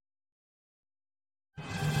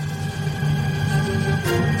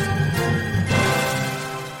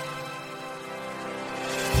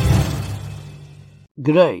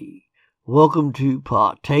G'day, welcome to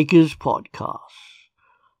Partakers Podcast.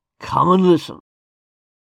 Come and listen.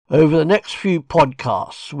 Over the next few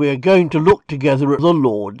podcasts, we are going to look together at the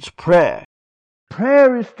Lord's Prayer.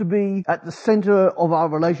 Prayer is to be at the centre of our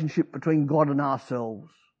relationship between God and ourselves.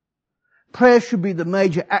 Prayer should be the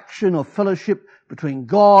major action of fellowship between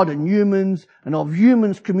God and humans, and of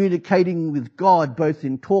humans communicating with God both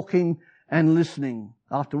in talking and listening.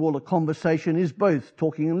 After all, a conversation is both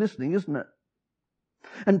talking and listening, isn't it?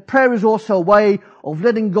 And prayer is also a way of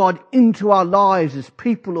letting God into our lives as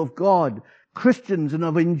people of God, Christians, and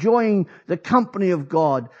of enjoying the company of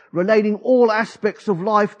God, relating all aspects of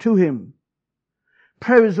life to Him.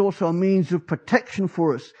 Prayer is also a means of protection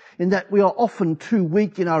for us, in that we are often too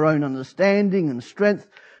weak in our own understanding and strength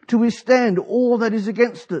to withstand all that is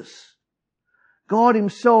against us. God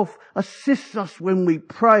Himself assists us when we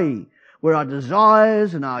pray, where our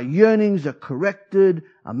desires and our yearnings are corrected,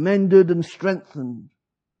 amended and strengthened.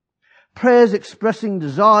 Prayers expressing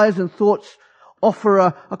desires and thoughts offer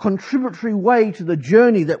a contributory way to the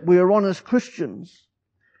journey that we are on as Christians.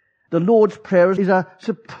 The Lord's Prayer is a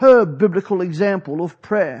superb biblical example of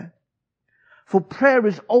prayer. For prayer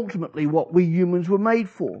is ultimately what we humans were made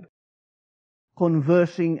for: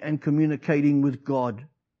 conversing and communicating with God.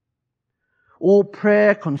 All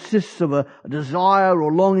prayer consists of a desire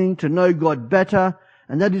or longing to know God better,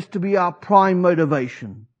 and that is to be our prime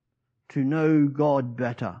motivation, to know God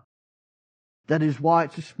better. That is why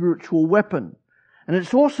it's a spiritual weapon. And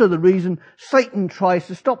it's also the reason Satan tries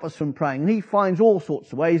to stop us from praying. And he finds all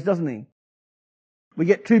sorts of ways, doesn't he? We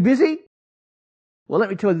get too busy. Well, let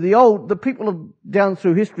me tell you, the people down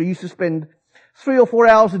through history used to spend 3 or 4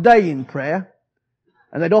 hours a day in prayer.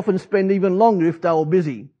 And they'd often spend even longer if they were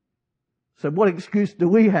busy. So what excuse do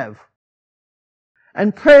we have?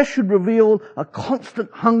 And prayer should reveal a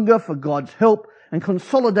constant hunger for God's help and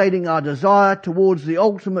consolidating our desire towards the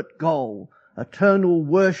ultimate goal: eternal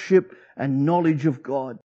worship and knowledge of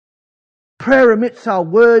God. Prayer emits our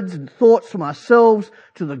words and thoughts from ourselves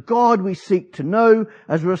to the God we seek to know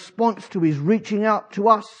as a response to His reaching out to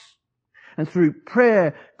us. And through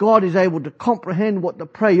prayer, God is able to comprehend what the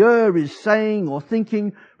prayer is saying or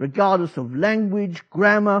thinking, regardless of language,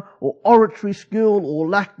 grammar, or oratory skill or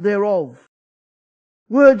lack thereof.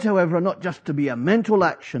 Words, however, are not just to be a mental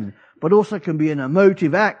action, but also can be an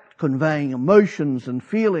emotive act conveying emotions and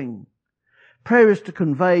feeling. Prayer is to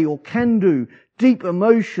convey, or can do, deep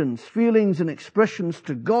emotions, feelings and expressions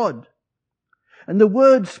to God. And the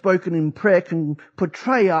words spoken in prayer can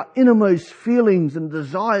portray our innermost feelings and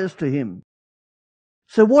desires to Him.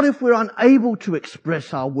 So what if we're unable to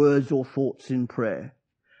express our words or thoughts in prayer?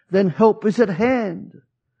 Then help is at hand.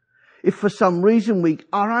 If for some reason we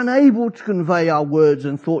are unable to convey our words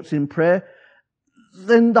and thoughts in prayer,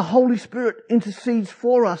 then the Holy Spirit intercedes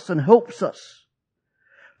for us and helps us.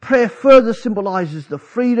 Prayer further symbolizes the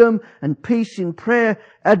freedom and peace in prayer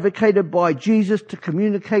advocated by Jesus to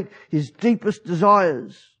communicate His deepest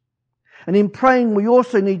desires. And in praying, we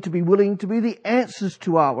also need to be willing to be the answers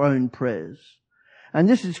to our own prayers. And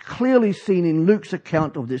this is clearly seen in Luke's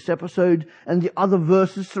account of this episode and the other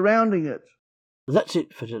verses surrounding it. That's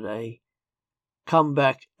it for today. Come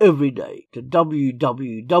back every day to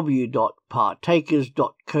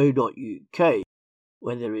www.partakers.co.uk,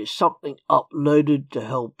 where there is something uploaded to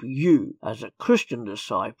help you as a Christian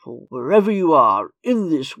disciple, wherever you are in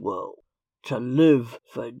this world, to live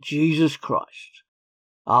for Jesus Christ.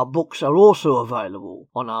 Our books are also available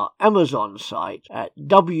on our Amazon site at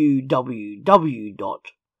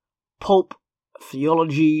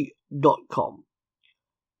www.pulptheology.com.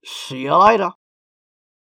 See you later.